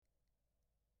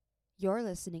You're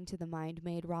listening to the Mind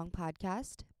Made Wrong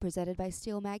podcast, presented by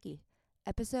Steel Maggie,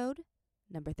 episode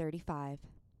number 35.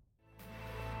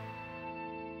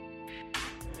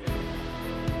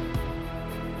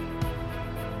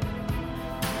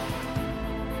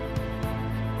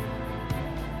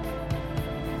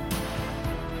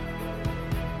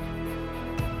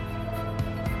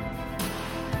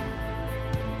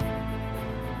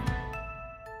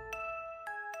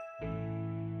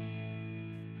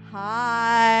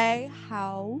 Hi,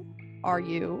 how are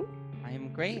you? I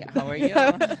am great. How are you?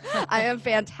 I am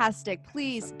fantastic.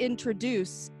 Please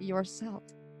introduce yourself.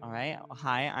 All right.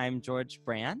 Hi, I'm George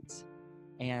Brandt,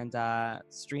 and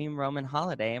stream Roman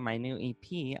Holiday, my new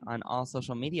EP, on all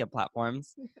social media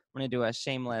platforms. I'm going to do a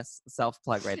shameless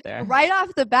self-plug right there. Right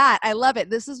off the bat, I love it.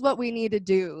 This is what we need to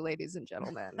do, ladies and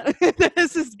gentlemen.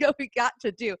 This is what we got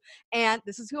to do. And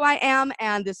this is who I am,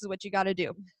 and this is what you got to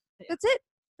do. That's it.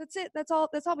 That's it. That's all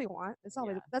we want. That's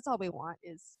all we want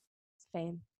is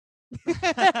fame.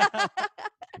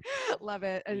 Love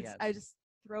it. Yes. I just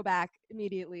throw back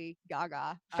immediately.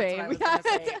 Gaga That's fame. what I was going to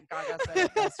say. Gaga said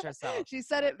it best herself. She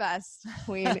said it best.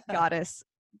 Queen, goddess,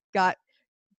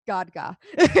 Godga.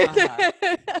 Uh-huh.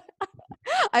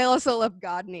 I also love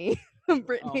Godney.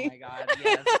 Brittany. Oh my God,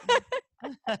 yes.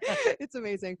 It's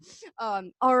amazing.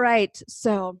 All right.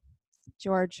 So,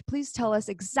 George, please tell us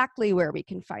exactly where we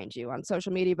can find you on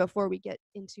social media before we get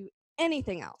into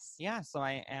anything else. Yeah, so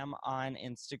I am on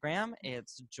Instagram.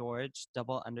 It's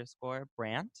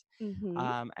George_Brandt.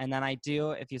 Mhm. And then I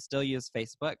do, if you still use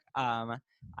Facebook, I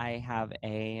have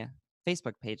a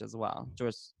Facebook page as well,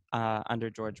 under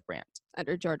George Brandt.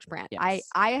 Under George Brandt. Yes.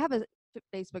 I have a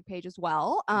Facebook page as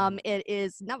well. It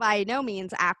is not by no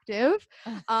means active,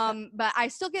 but I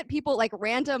still get people like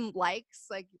random likes,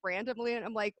 like randomly, and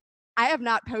I'm like, I have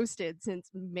not posted since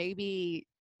maybe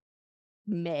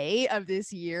May of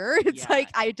this year. It's Yeah. like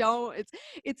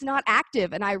it's not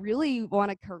active, and I really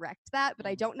want to correct that, but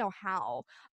I Mhm. don't know how.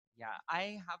 Yeah,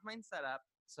 I have mine set up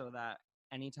so that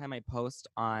anytime I post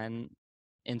on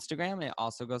Instagram, it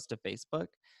also goes to Facebook.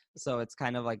 So it's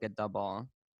kind of like a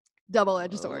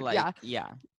Double-edged sword.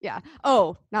 yeah. Yeah.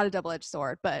 Oh, not a double-edged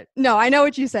sword, but no, I know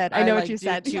what you said. I know what you do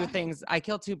said. two things. I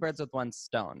kill two birds with one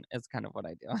stone is kind of what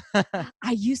I do.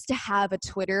 I used to have a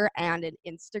Twitter and an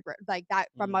Instagram, like that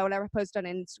from Mhm. whatever I post on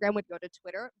Instagram would go to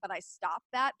Twitter, but I stopped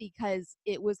that because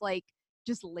it was like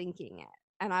just linking it.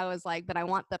 And I was like, but I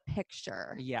want the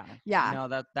picture. Yeah. Yeah. No,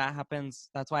 that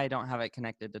happens. That's why I don't have it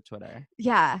connected to Twitter.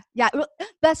 Yeah. Well,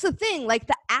 that's the thing. Like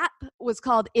the app was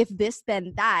called If This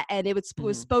Then That, and it was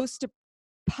Mhm. supposed to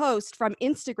post from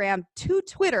Instagram to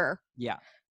Twitter, Yeah.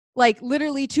 like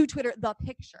literally to Twitter, the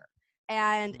picture.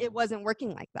 And it Mhm. wasn't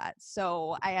working like that.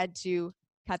 So I had to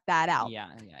cut that out.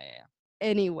 Yeah.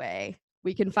 Anyway,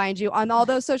 we can find you on all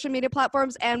those social media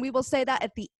platforms, and we will say that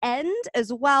at the end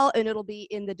as well, and it'll be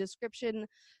in the description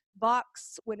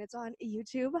box when it's on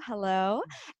YouTube. Hello.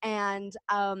 And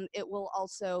it will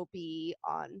also be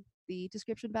on the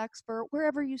description box for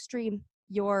wherever you stream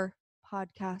your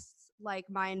podcasts, like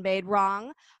Mind Made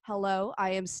Wrong. Hello,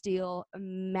 I am Steel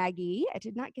Maggie. I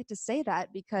did not get to say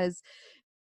that because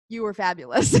you were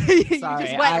fabulous. You just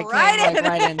Sorry, went I right came in.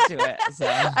 right into it. So.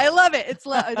 I love it. It's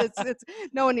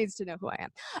no one needs to know who I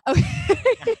am.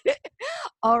 Okay.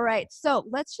 All right. So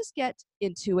let's just get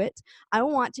into it. We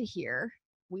want to hear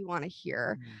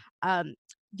Mhm.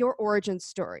 your origin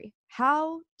story.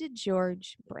 How did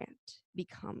George Brandt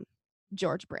become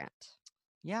George Brandt?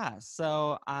 Yeah,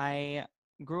 so I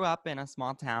grew up in a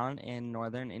small town in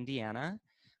northern Indiana,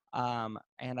 and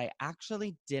I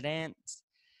actually didn't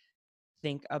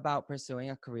think about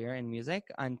pursuing a career in music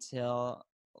until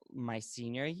my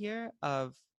senior year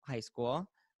of high school.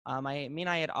 I mean,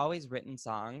 I had always written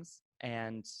songs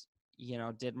and,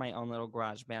 did my own little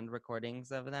garage band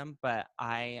recordings of them, but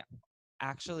I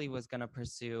actually was going to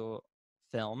pursue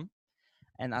film.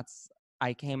 And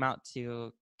I came out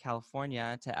to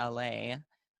California, to LA,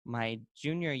 my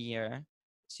junior year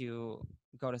to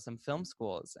go to some film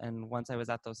schools. And once I was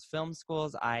at those film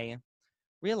schools, I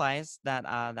realized that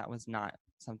that was not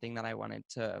something that I wanted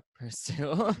to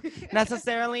pursue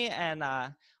necessarily. And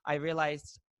I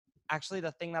realized actually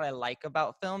the thing that I like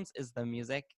about films is the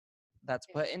music that's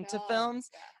put into films.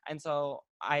 And so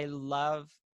I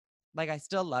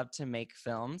still love to make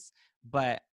films,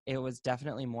 but it was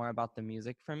definitely more about the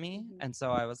music for me. Mhm. And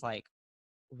so I was like,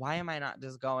 why am I not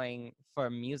just going for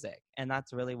music? And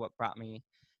that's really what brought me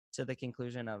to the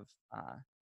conclusion of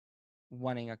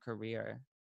wanting a career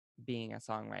being a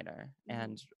songwriter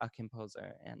and a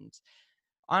composer and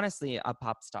honestly a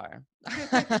pop star.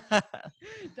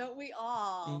 Don't we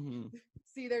all? Mhm.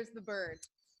 See, there's the bird.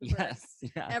 The bird. Yes.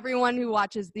 Yeah. Everyone who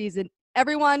watches these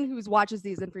everyone who watches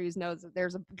these interviews knows that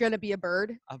there's gonna be a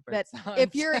bird. A bird That sound.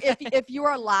 if you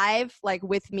are live like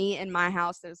with me in my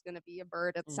house, there's gonna be a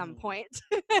bird at some Mhm. point.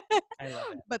 I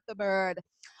love it. But the bird.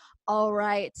 All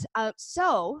right.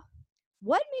 So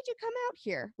what made you come out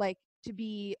here? Like to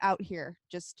be out here?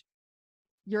 Just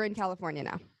you're in California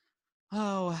now.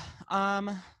 Oh,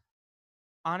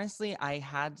 honestly, I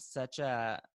had such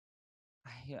a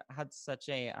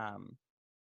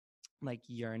like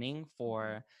yearning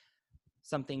for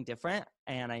something different,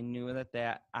 and I knew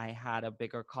that I had a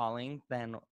bigger calling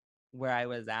than where I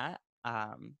was at.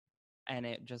 And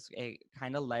it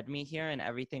kind of led me here, and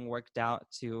everything worked out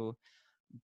to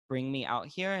bring me out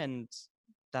here, and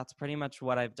that's pretty much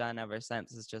what I've done ever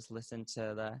since, is just listen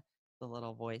to the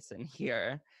little voice in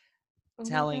here Oh my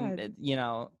telling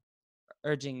God.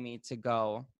 urging me to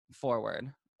go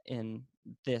forward in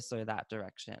this or that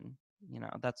direction.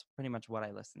 That's pretty much what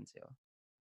I listen to.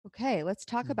 Okay, let's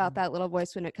talk about Mhm. that little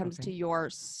voice when it comes Okay. to your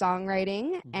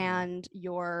songwriting Mhm. and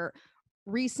your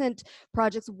recent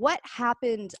projects. What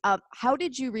happened? How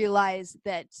did you realize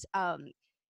that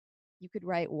you could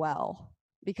write well?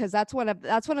 Because that's one of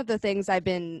the things I've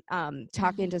been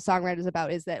talking to songwriters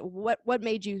about. Is that what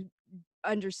made you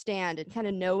understand and kind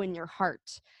of know in your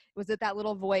heart? Was it that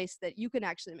little voice that you can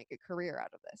actually make a career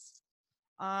out of this?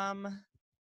 Um,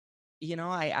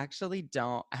 I actually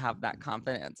don't have that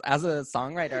confidence as a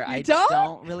songwriter. You I don't?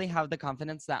 don't really have the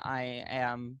confidence that I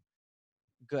am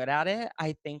good at it.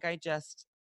 I think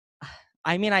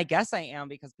I mean, I guess I am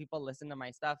because people listen to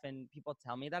my stuff and people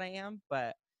tell me that I am,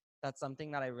 but that's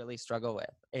something that I really struggle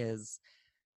with, is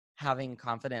having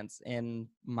confidence in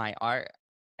my art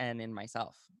and in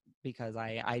myself, because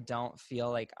I don't feel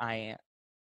like I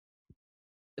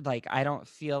don't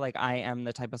feel like I am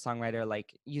the type of songwriter,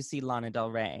 like you see Lana Del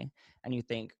Rey and you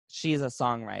think she's a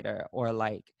songwriter, or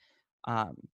like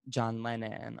um, John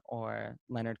Lennon or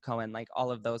Leonard Cohen, like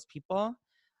all of those people.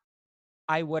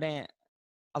 I wouldn't,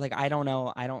 like, I don't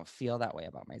know. I don't feel that way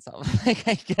about myself. Like,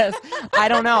 I guess, I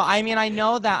don't know. I mean, I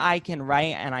know that I can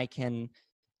write and I can,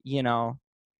 you know,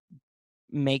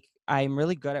 I'm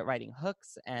really good at writing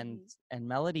hooks and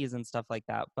melodies and stuff like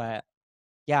that. But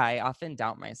yeah, I often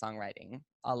doubt my songwriting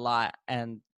a lot,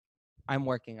 and I'm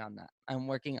working on that. I'm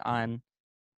working on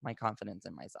my confidence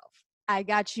in myself. I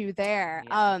got you there.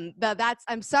 Yeah. That's.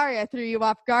 I'm sorry I threw you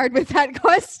off guard with that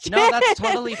question. No, that's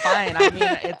totally fine. I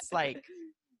mean, it's like,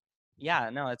 yeah,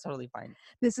 no, it's totally fine.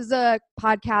 This is a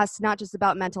podcast not just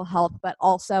about mental health, but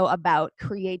also about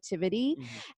creativity,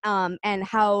 and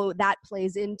how that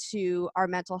plays into our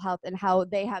mental health and how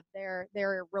they have their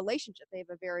relationship. They have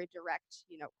a very direct,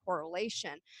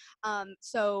 correlation.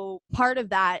 So part of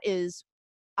that is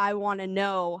I want to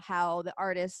know how the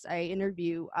artists I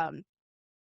interview,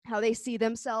 how they see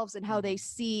themselves and how they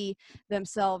see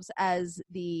themselves as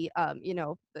the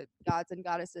gods and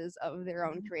goddesses of their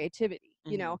own creativity.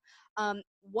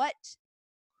 What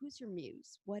who's your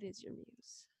muse? What is your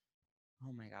muse?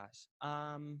 Oh my gosh.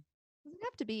 Doesn't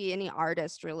have to be any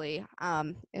artist, really.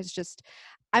 It's just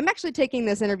I'm actually taking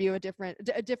this interview a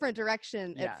different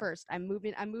direction Yeah. at first. I'm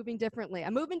moving differently.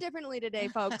 I'm moving differently today,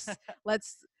 folks.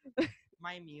 Let's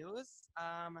My muse.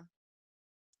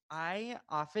 I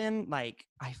often, I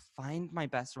find my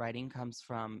best writing comes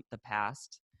from the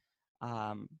past,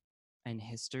 um, and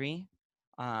history,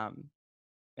 um,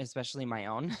 especially my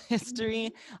own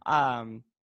history. Um,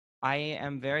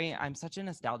 I'm such a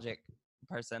nostalgic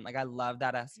person. Like, I love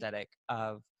that aesthetic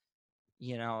of,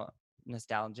 you know,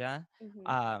 nostalgia.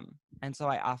 And so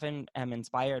I often am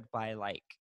inspired by like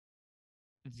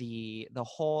the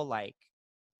whole, like,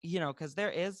 because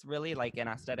there is really like an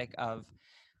aesthetic of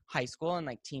high school and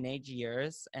like teenage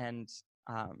years, and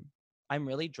um, I'm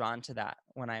really drawn to that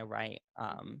when I write,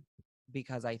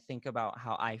 because I think about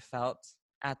how I felt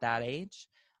at that age,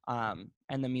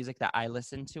 and the music that I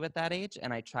listened to at that age,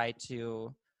 and I try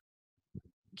to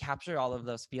capture all of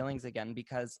those feelings again,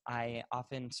 because I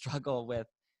often struggle with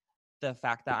the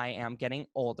fact that I am getting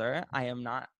older. I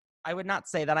would not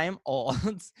say that I am old.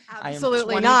 I am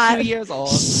absolutely 22 not. years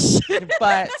old,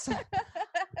 but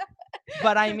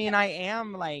I mean, I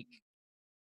am like,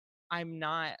 I'm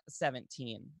not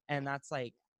 17, and that's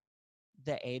like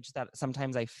the age that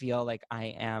sometimes I feel like I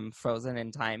am frozen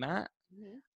in time at.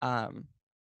 Um,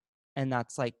 and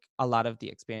that's like a lot of the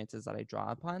experiences that I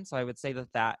draw upon. So I would say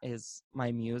that is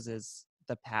my muse, is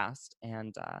the past,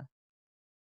 and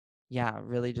yeah,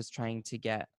 really just trying to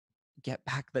get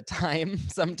back the time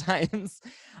sometimes,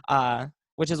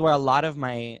 which is where a lot of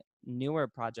my newer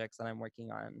projects that I'm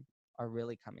working on are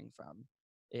really coming from,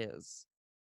 is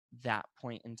that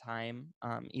point in time.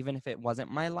 Even if it wasn't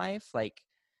my life, like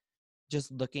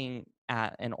just looking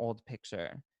at an old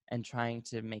picture and trying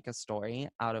to make a story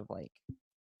out of like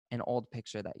an old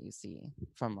picture that you see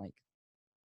from like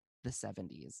the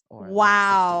 70s or like,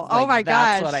 Wow. 60s. Oh Like, my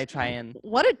that's what gosh. I try and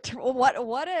What a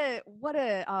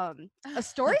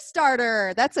story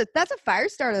starter. That's a fire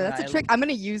starter. That's a I trick. I'm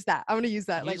gonna use that. You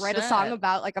Like write a song should.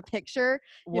 about like a picture,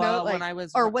 Well, like when I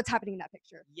was or what's happening in that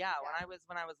picture. yeah, when I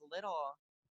was little,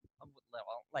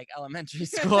 like elementary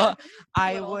school, Little.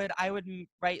 I would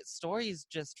write stories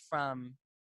just from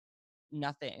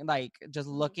nothing, like just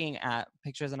looking at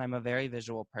pictures, and I'm a very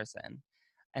visual person.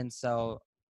 And so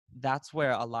that's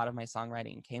where a lot of my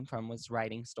songwriting came from, was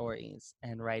writing stories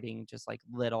and writing just like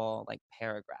little like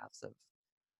paragraphs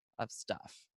of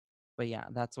stuff. But yeah,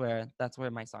 that's where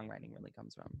my songwriting really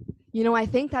comes from. You know, I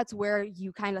think that's where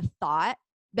you kind of thought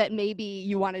that maybe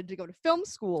you wanted to go to film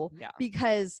school, Yeah.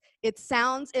 because it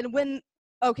sounds, and when,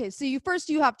 okay, so you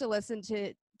have to listen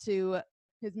to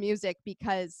his music,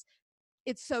 because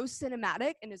it's so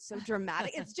cinematic and it's so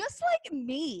dramatic. It's just like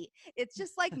me. It's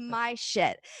just like my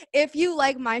shit. If you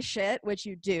like my shit, which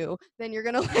you do, then you're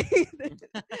gonna like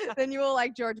then you will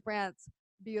like George Brandt's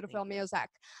beautiful music.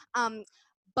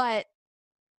 But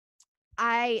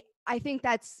I think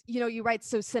that's, you know, you write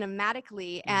so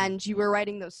cinematically, and you were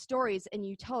writing those stories, and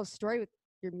you tell a story with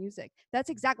your music. That's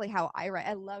exactly how I write.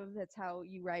 I love that's how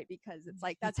you write, because it's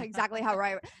like that's exactly how I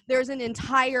write. There's an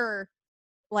entire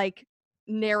like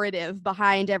narrative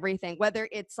behind everything, whether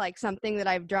it's like something that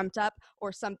I've dreamt up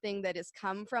or something that has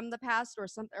come from the past, or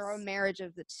something, or a marriage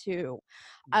of the two.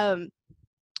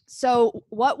 So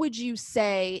what would you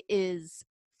say is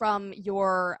from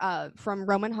your from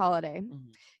Roman Holiday,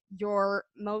 your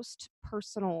most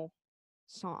personal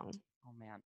song? Oh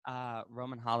man,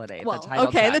 Roman Holiday. Well, the title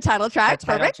okay, track. the title track, The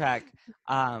title perfect. track.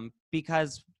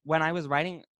 Because when I was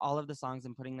writing all of the songs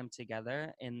and putting them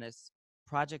together in this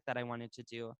project that I wanted to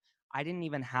do, I didn't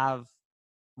even have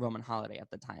Roman Holiday at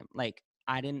the time. Like,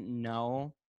 I didn't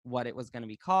know what it was going to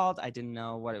be called. I didn't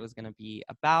know what it was going to be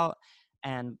about.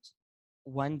 And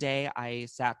one day I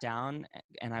sat down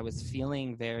and I was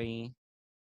feeling very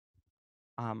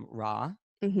raw.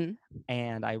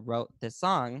 And I wrote this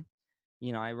song.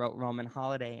 You know, I wrote Roman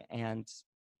Holiday, and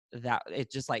that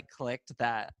it just like clicked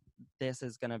that this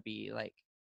is going to be like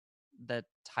the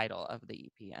title of the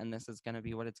EP, and this is going to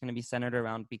be what it's going to be centered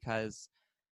around, because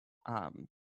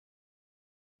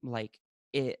like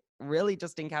it really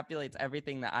just encapsulates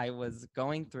everything that I was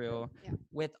going through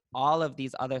with all of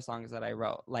these other songs that I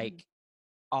wrote. Like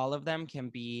all of them can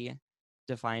be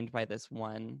defined by this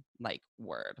one like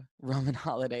word, Roman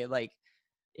Holiday. Like,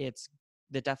 it's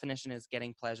the definition is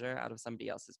getting pleasure out of somebody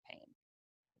else's pain.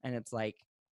 And it's like,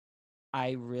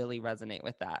 I really resonate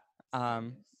with that.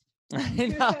 I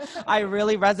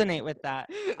really resonate with that.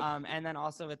 And then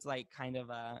also it's like kind of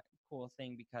a cool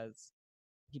thing, because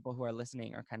people who are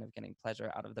listening are kind of getting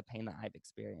pleasure out of the pain that I've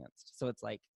experienced. So it's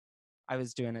like I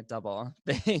was doing a double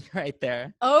thing right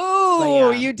there.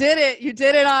 Oh, yeah, you did it. You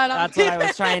did it on. That's what I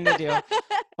was trying to do.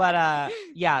 But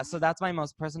yeah, so that's my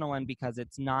most personal one, because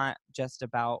it's not just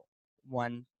about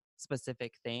one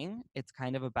specific thing. It's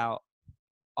kind of about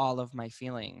all of my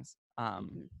feelings,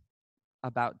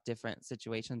 about different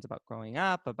situations, about growing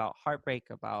up, about heartbreak,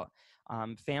 about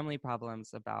family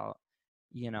problems, about,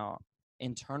 you know,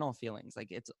 internal feelings.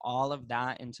 Like, it's all of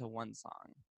that into one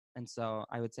song. And so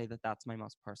I would say that that's my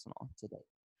most personal to date.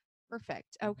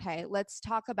 Perfect. Okay, let's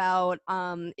talk about,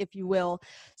 if you will,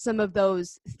 some of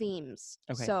those themes.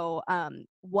 Okay. So,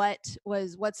 what's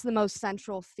the most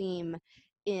central theme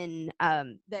in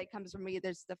that comes from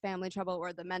either the family trouble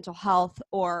or the mental health,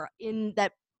 or in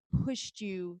that pushed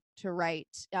you to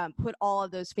write, put all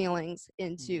of those feelings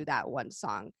into that one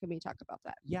song? Can we talk about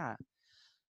that? Yeah.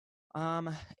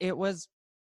 It was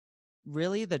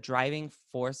really the driving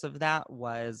force of that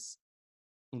was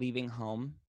leaving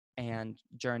home and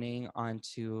journeying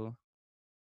onto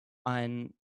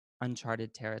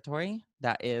uncharted territory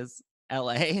that is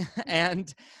LA,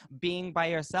 and being by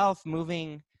yourself,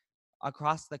 moving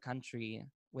across the country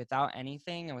without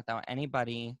anything and without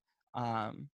anybody,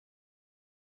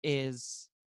 is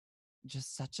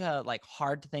just such a like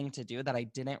hard thing to do that I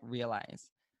didn't realize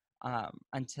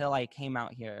until I came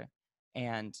out here,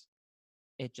 and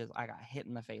I got hit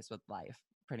in the face with life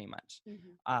pretty much.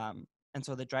 And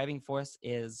so the driving force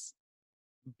is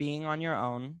being on your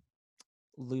own,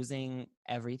 losing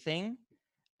everything,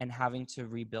 and having to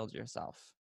rebuild yourself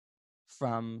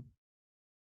from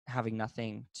having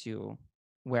nothing to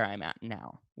where I'm at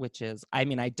now, which is, I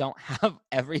mean, I don't have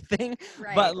everything,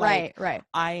 but like, right.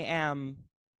 I am,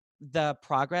 the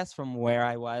progress from where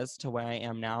I was to where I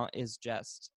am now is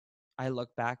just, I look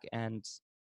back and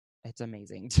it's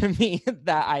amazing to me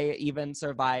that I even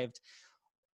survived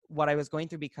what I was going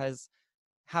through, because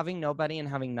having nobody and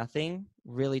having nothing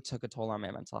really took a toll on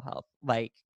my mental health.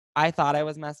 Like, I thought I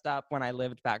was messed up when I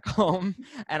lived back home,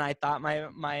 and I thought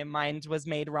my mind was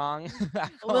made wrong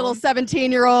back A little home.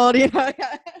 17-year-old, you know.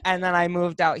 And then I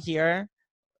moved out here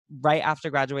right after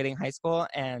graduating high school,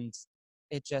 and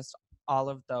it just, all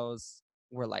of those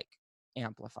were like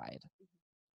amplified.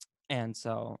 And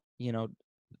so, you know,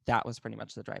 that was pretty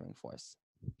much the driving force,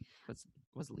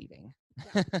 was leaving.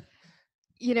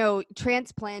 You know,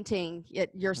 transplanting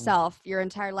it yourself your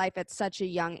entire life at such a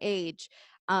young age,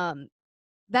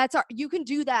 you can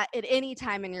do that at any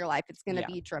time in your life. It's going to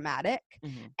be dramatic.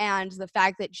 And the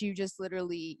fact that you just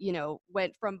literally, you know,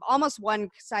 went from almost one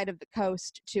side of the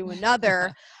coast to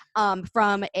another,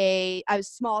 from a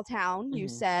small town, you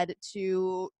said,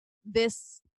 to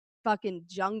this fucking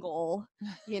jungle,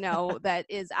 you know, that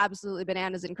is absolutely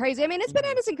bananas and crazy. I mean, it's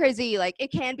bananas and crazy. Like,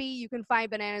 it can be, you can find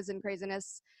bananas and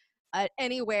craziness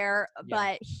anywhere,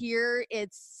 but here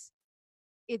it's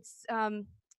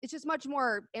just much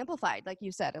more amplified, like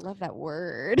you said. I love that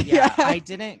word. Yeah, I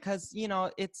didn't, because, you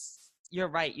know, you're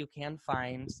right, you can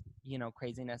find, you know,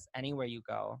 craziness anywhere you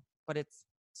go, but it's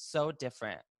so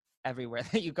different everywhere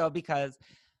that you go, because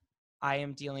I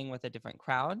am dealing with a different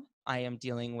crowd. I am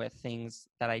dealing with things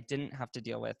that I didn't have to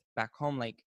deal with back home.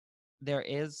 Like, there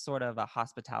is sort of a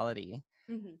hospitality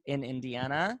in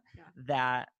Indiana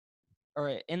that,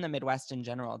 or in the Midwest in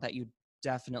general, that you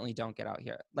definitely don't get out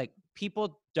here. Like,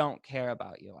 people don't care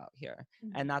about you out here.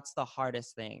 And that's the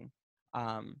hardest thing,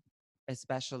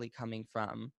 especially coming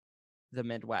from the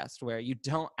Midwest, where you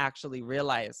don't actually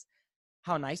realize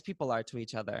how nice people are to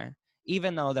each other,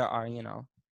 even though there are, you know,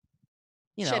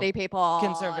 shitty people,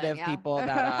 conservative people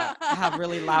that have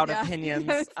really loud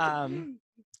opinions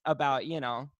about, you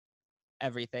know,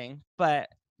 everything. But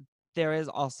there is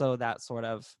also that sort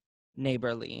of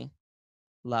neighborly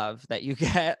love that you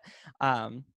get.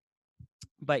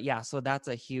 But yeah, so that's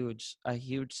a huge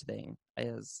thing,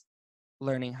 is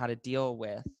learning how to deal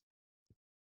with,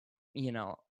 you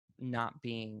know, not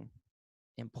being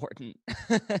important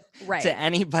to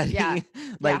anybody.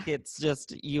 Like, it's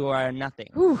just, you are nothing.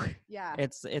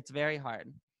 It's very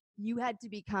hard. You had to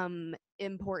become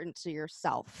important to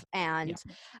yourself. And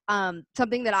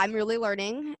something that I'm really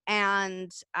learning,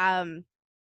 and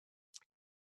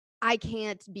I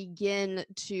can't begin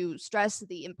to stress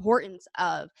the importance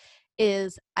of,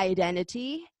 is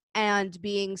identity, and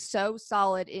being so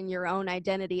solid in your own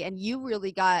identity. And you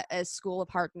really got a school of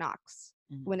hard knocks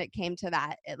when it came to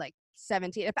that at like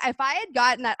 17. If I had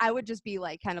gotten that, I would just be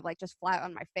like, kind of like just flat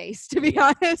on my face, to be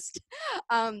honest.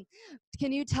 Can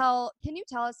you tell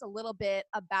us a little bit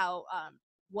about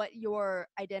what your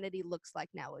identity looks like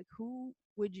now? Like, who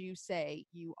would you say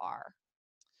you are?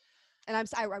 And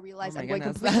I realize I'm going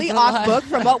completely off book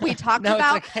from what we talked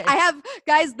about. Okay. I have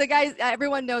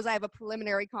everyone knows I have a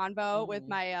preliminary convo with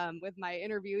my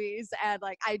interviewees, and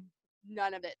like,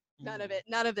 none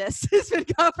of this has been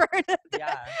covered.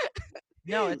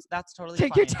 No, that's totally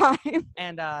Take fine. your time.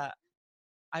 And I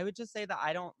would just say that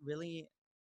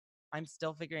I'm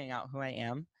still figuring out who I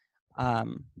am.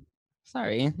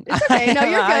 Sorry. It's okay. No,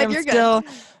 you're good. I'm still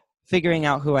figuring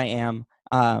out who I am.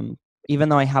 Even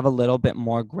though I have a little bit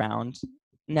more ground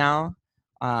now.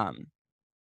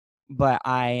 But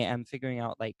I am figuring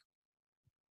out, like,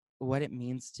 what it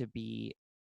means to be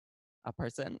a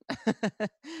person,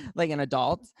 like an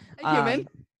adult, a human,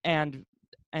 and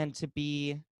to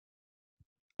be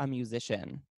a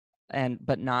musician,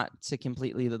 but not to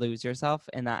completely lose yourself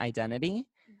in that identity,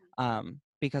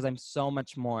 because I'm so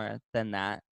much more than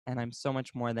that, and I'm so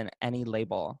much more than any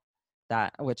label,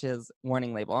 which is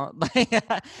warning label.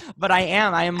 But I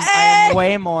am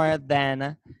way more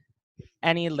than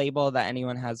any label that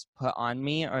anyone has put on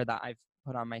me, or that I've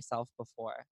put on myself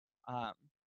before.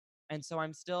 And so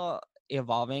I'm still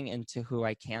evolving into who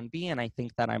I can be, and I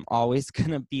think that I'm always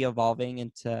going to be evolving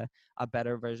into a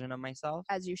better version of myself.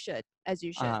 As you should.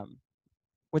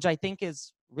 Which I think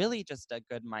is really just a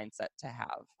good mindset to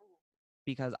have,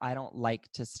 because I don't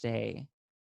like to stay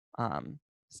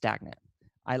stagnant.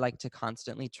 I like to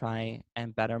constantly try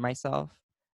and better myself.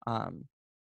 And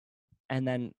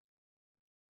then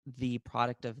the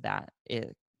product of that,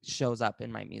 it shows up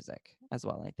in my music as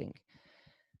well, I think.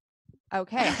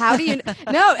 Okay. How do you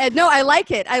no, I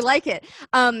like it.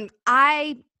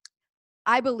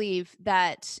 I believe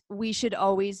that we should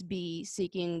always be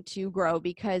seeking to grow,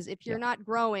 because if you're not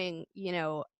growing, you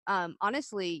know,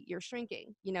 honestly, you're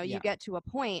shrinking. You know, you get to a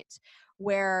point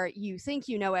where you think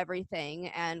you know everything,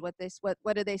 and what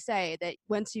do they say? That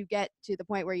once you get to the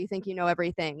point where you think you know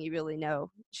everything, you really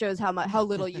know, shows how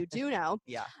little you do know.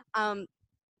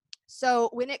 So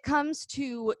when it comes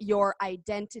to your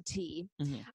identity,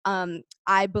 Mhm.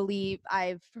 I believe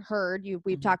I've heard you.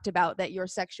 We've Mhm. talked about that your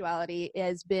sexuality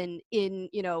has been in,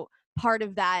 part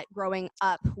of that growing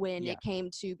up when Yeah. it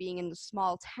came to being in a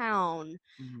small town.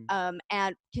 Mhm.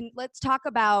 And let's talk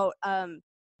about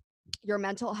your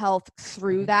mental health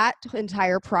through Okay. that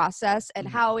entire process and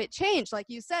Mhm. how it changed. Like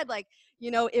you said,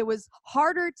 it was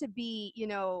harder to be,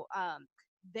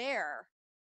 there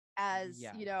as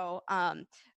Yeah.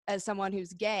 as someone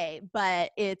who's gay,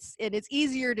 but it's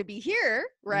easier to be here,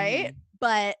 right? Mhm.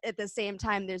 But at the same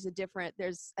time, there's,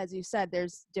 as you said,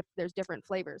 there's different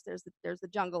flavors. There's the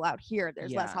jungle out here.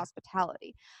 There's less Yeah.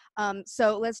 hospitality.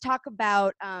 So let's talk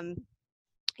about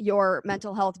your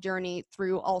mental health journey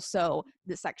through also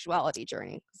the sexuality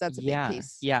journey, because that's a big Yeah.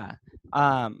 piece. Yeah.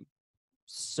 Um,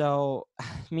 so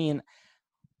I mean,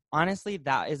 honestly,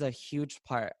 that is a huge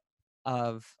part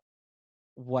of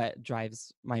what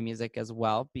drives my music as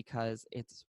well, because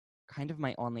it's kind of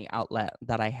my only outlet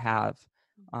that I have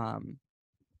um,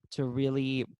 to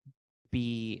really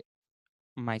be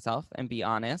myself and be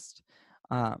honest,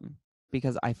 um,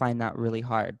 because I find that really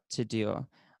hard to do,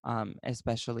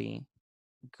 especially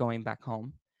going back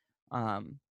home.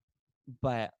 Um,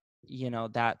 but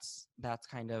that's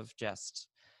kind of just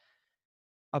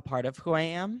a part of who I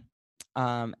am.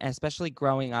 Especially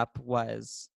growing up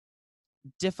was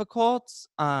difficult.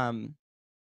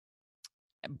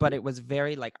 But it was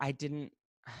very like I didn't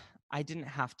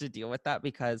have to deal with that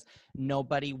because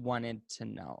nobody wanted to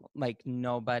know. Like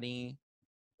nobody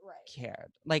Right.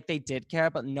 cared. Like they did care,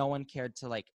 but no one cared to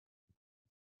like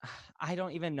I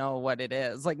don't even know what it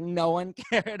is. Like no one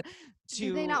cared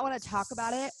Do they to not want to talk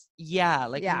about it? yeah,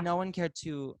 like Yeah. no one cared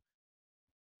to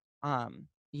um,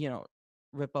 you know,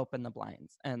 rip open the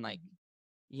blinds and like,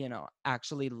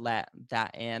 actually let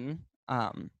that in.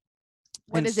 What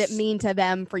And does it mean to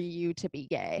them for you to be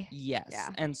gay? yes. Yeah.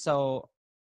 And so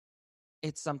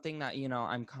it's something that,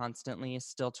 I'm constantly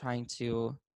still trying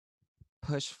to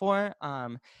push for.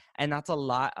 And that's a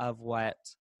lot of what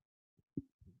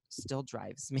still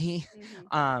drives me.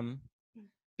 Mhm. um,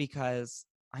 because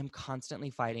I'm constantly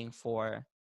fighting for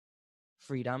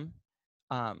freedom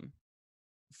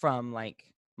from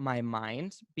like my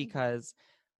mind because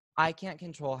I can't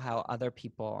control how other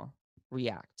people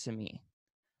react to me,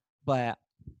 but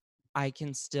I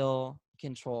can still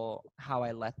control how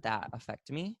I let that affect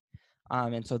me.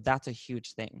 And so that's a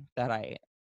huge thing that I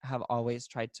have always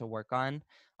tried to work on.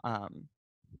 Um,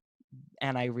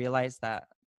 and I realized that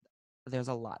there's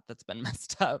a lot that's been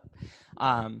messed up.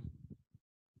 Um,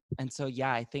 and so,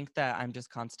 yeah, I think that I'm just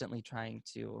constantly trying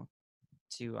to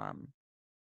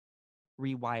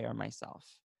rewire myself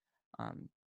um,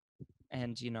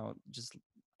 and, just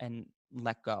and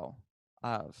let go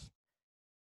of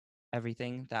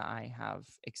everything that I have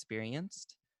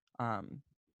experienced. Um,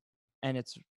 and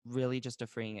it's really just a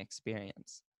freeing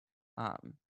experience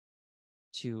um,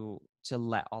 to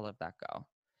let all of that go.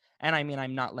 And I mean,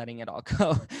 I'm not letting it all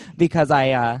go because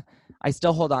I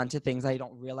still hold on to things I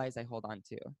don't realize I hold on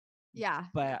to. Yeah.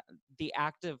 But the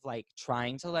act of like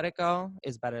trying to let it go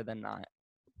is better than not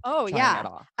Oh, trying yeah. at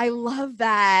all. I love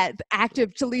that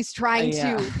active, at least trying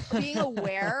Yeah. to being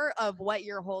aware of what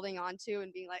you're holding on to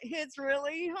and being like, it's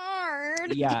really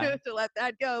hard Yeah. to let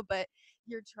that go, but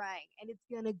you're trying and it's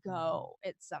going to go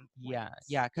at some point.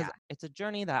 Yeah, because it's a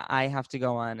journey that I have to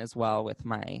go on as well with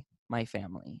my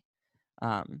family,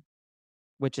 um,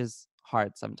 which is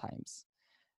hard sometimes.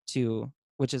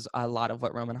 Which is a lot of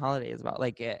what Roman Holiday is about.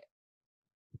 Like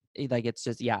it's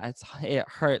just it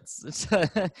hurts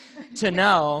to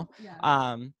know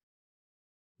Yeah.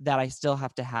 that I still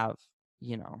have to have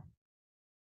you know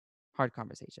hard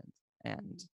conversations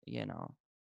and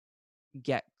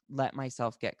let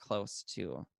myself get close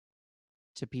to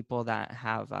people that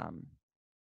have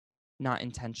not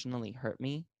intentionally hurt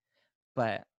me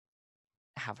but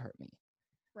have hurt me.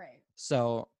 Right.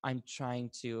 So I'm trying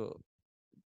to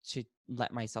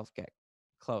let myself get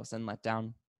close and let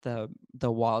down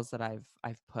the walls that I've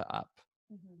put up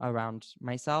around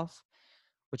myself,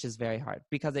 which is very hard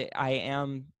because I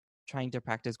am trying to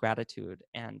practice gratitude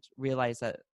and realize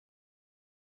that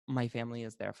my family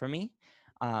is there for me,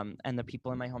 and the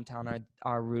people in my hometown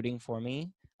are rooting for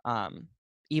me,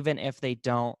 even if they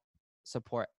don't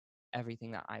support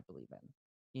everything that I believe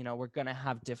in. We're gonna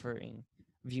have differing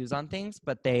views on things,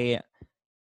 but they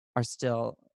are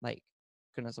still like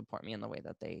gonna support me in the way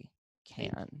that they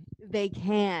can. They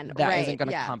can, That right? isn't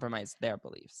gonna Yeah. compromise their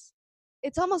beliefs.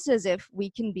 It's almost as if we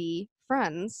can be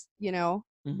friends,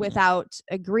 Mhm. without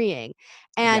agreeing.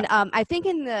 And Yeah. I think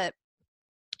in the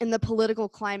in the political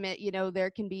climate, there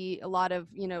can be a lot of,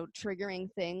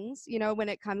 triggering things, when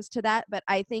it comes to that. But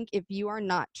I think if you are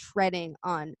not treading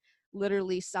on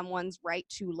literally someone's right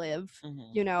to live,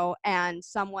 and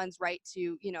someone's right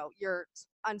to, you're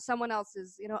on someone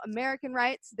else's, American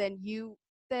rights, then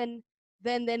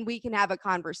then we can have a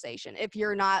conversation. If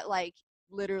you're not like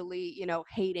literally,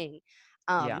 hating,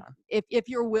 Yeah. if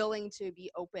you're willing to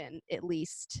be open, at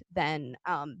least, then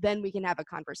we can have a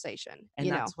conversation. And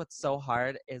that's what's so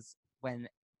hard is when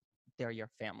they're your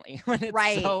family, when it's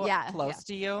Right, so yeah, close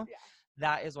to you. Yeah.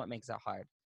 That is what makes it hard,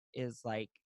 is like,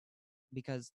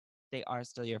 because they are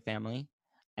still your family,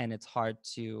 and it's hard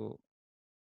to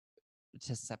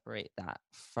separate that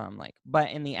from like,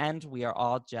 but in the end, we are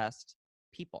all just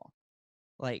people.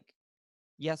 Like,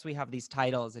 yes, we have these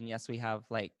titles, and yes, we have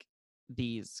like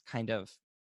these kind of,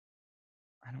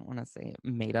 I don't want to say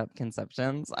made up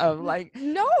conceptions of like,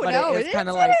 no, but no, it is kind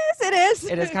of like, it is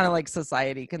it is kind of like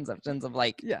society conceptions of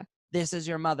like, yeah, this is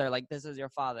your mother, like this is your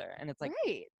father. And it's like,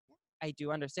 right. I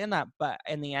do understand that, but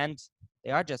in the end,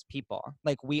 they are just people.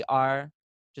 Like, we are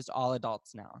just all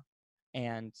adults now,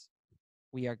 and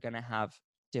we are going to have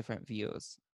different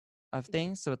views of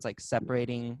things. So it's like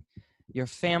separating your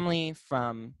family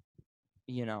from,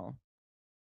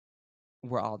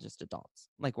 we're all just adults.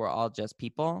 Like, we're all just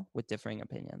people with differing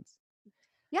opinions.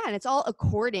 Yeah, and it's all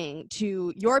according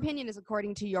to your opinion, is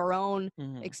according to your own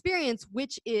Mhm. experience,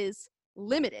 which is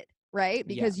limited, right?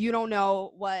 Because you don't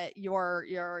know what your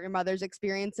mother's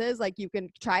experience is. Like, you can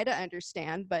try to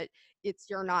understand, but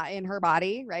you're not in her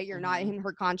body, right? You're not in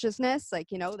her consciousness. Like,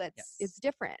 that's it's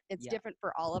different. It's different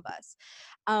for all of us.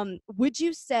 Would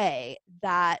you say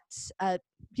that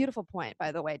beautiful point,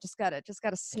 by the way, just gotta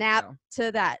snap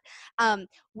to that.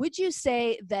 Would you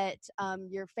say that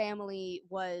your family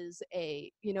was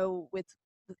with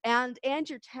and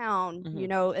your town,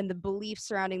 and the beliefs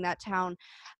surrounding that town,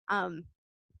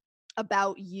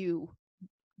 about you,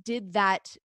 did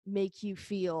that make you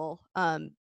feel,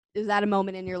 is that a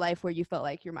moment in your life where you felt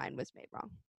like your mind was made wrong?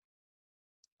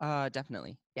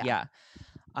 Definitely. Yeah.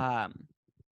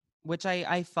 Which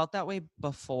I felt that way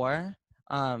before,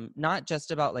 not just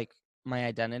about like my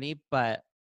identity, but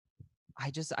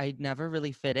I never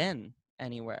really fit in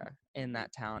anywhere in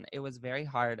that town. It was very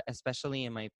hard, especially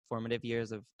in my formative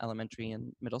years of elementary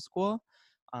and middle school,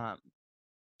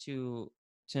 to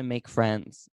make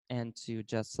friends and to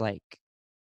just like,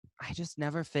 I just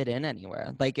never fit in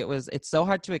anywhere. Like, it's so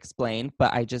hard to explain,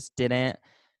 but I just didn't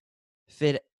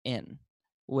fit in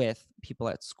with people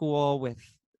at school, with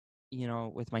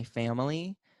with my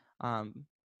family.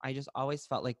 I just always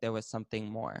felt like there was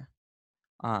something more.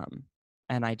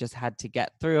 And I just had to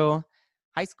get through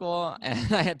high school,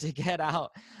 and I had to get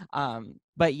out.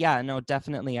 But yeah, no,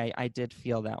 definitely I did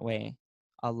feel that way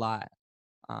a lot.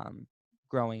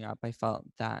 Growing up, I felt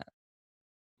that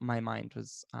my mind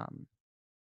was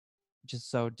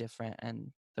just so different,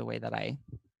 and the way that I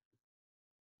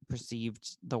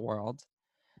perceived the world,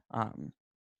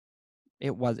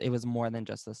 it was more than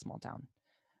just a small town,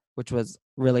 which was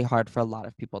really hard for a lot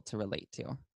of people to relate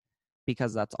to,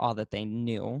 because that's all that they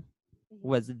knew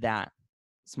was that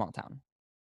small town,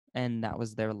 and that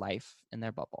was their life in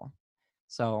their bubble.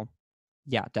 So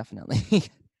yeah, definitely.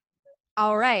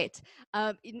 All right.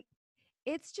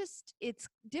 It's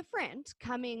different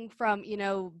coming from,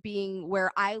 being where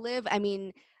I live. I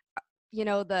mean,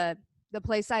 the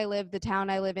place I live, the town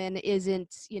I live in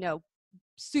isn't,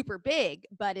 super big,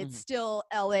 but it's still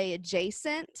LA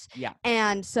adjacent. Yeah.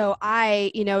 And so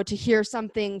to hear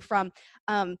something from,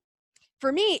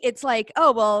 for me, it's like,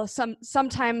 oh, well,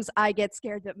 sometimes I get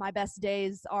scared that my best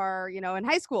days are, in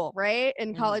high school, right?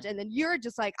 In college. And then you're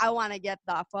just like, I want to get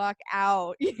the fuck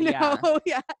out, Yeah.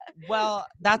 Yeah. Well,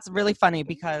 that's really funny,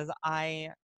 because I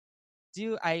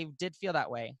did feel that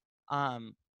way.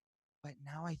 But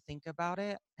now I think about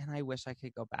it, and I wish I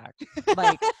could go back.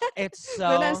 Like, it's so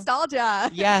the nostalgia.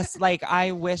 Yes, like,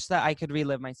 I wish that I could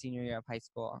relive my senior year of high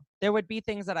school. There would be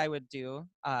things that I would do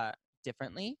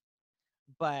differently,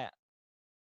 but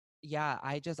yeah,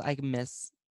 I just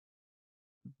miss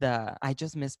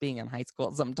being in high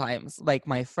school sometimes. Like,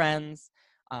 my friends,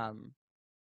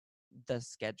 the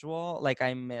schedule, like,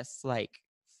 I miss like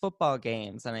football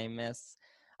games, and I miss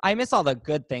all the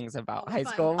good things about high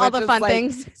school. All the which is, fun like,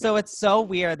 things. So it's so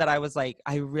weird that I was like,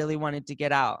 I really wanted to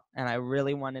get out, and I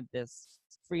really wanted this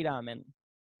freedom,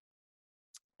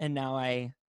 and now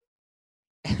I'm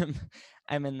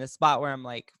in this spot where I'm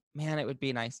like, man, it would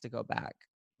be nice to go back.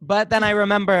 But then I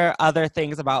remember other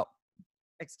things about,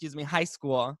 high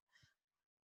school,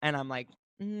 and I'm like,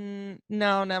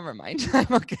 No, never mind.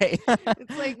 I'm okay.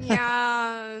 It's like,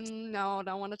 yeah, no,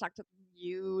 don't want to talk to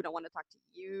you. Don't want to talk to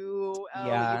you. Oh,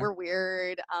 you Yeah. were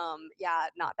weird. Yeah,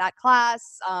 not that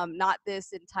class. Not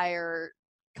this entire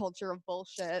culture of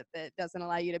bullshit that doesn't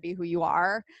allow you to be who you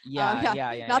are.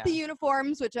 Yeah. Not the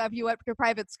uniforms, which if you went to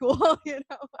private school,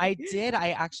 I did.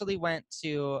 I actually went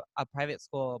to a private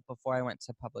school before I went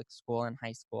to public school in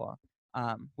high school.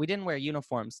 We didn't wear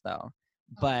uniforms though,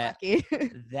 but lucky.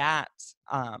 that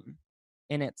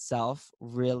in itself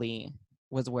really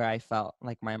was where I felt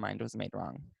like my mind was made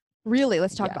wrong. Really,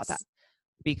 let's talk about that. Yes.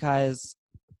 Because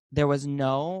there was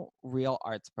no real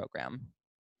arts program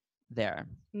there.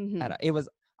 Mhm.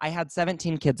 I had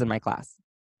 17 kids in my class.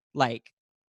 Like,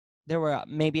 there were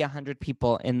maybe 100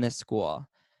 people in this school.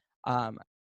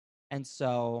 And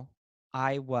so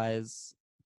I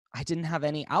didn't have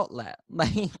any outlet.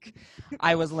 Like,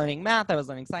 I was learning math, I was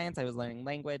learning science, I was learning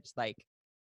language, like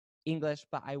English,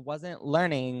 but I wasn't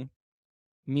learning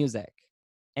music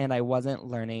and I wasn't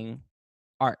learning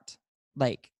art.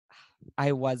 Like,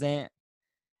 I wasn't,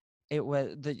 it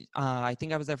was I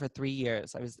think I was there for 3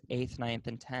 years. I was 8th, 9th,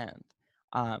 and 10th,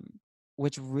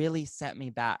 which really set me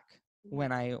back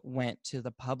when I went to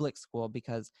the public school,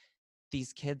 because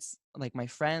these kids, like my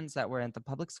friends that were at the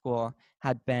public school,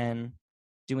 had been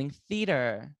doing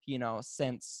theater,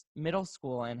 since middle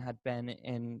school and had been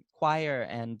in choir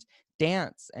and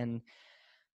dance. And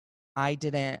I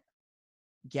didn't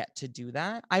get to do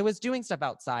that. I was doing stuff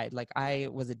outside. Like I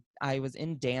was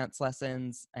in dance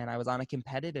lessons and I was on a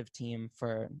competitive team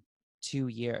for 2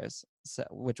 years,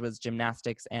 which was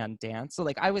gymnastics and dance. So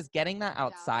like I was getting that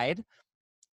outside,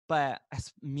 but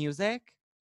as music,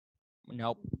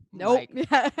 nope. Like,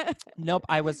 nope.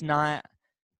 I was not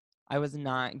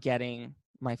getting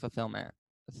my fulfillment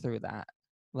through that,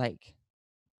 like,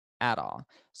 at all.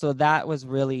 So that was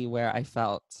really where I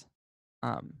felt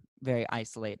very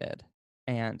isolated.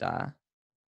 And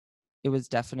it was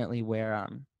definitely where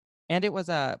and it was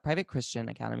a private Christian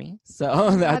academy, so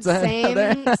that's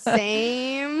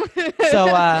same.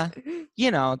 So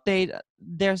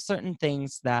there's certain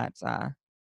things that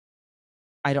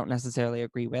I don't necessarily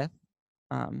agree with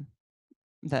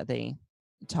that they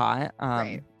taught,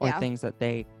 Right. or things that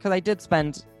because I did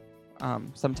spend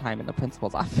some time in the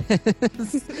principal's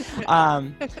office.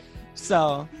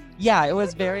 So yeah, it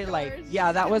was very like,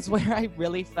 that was where I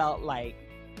really felt like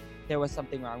there was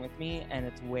something wrong with me. And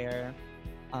it's where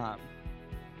that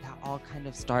all kind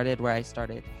of started, where I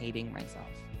started hating myself.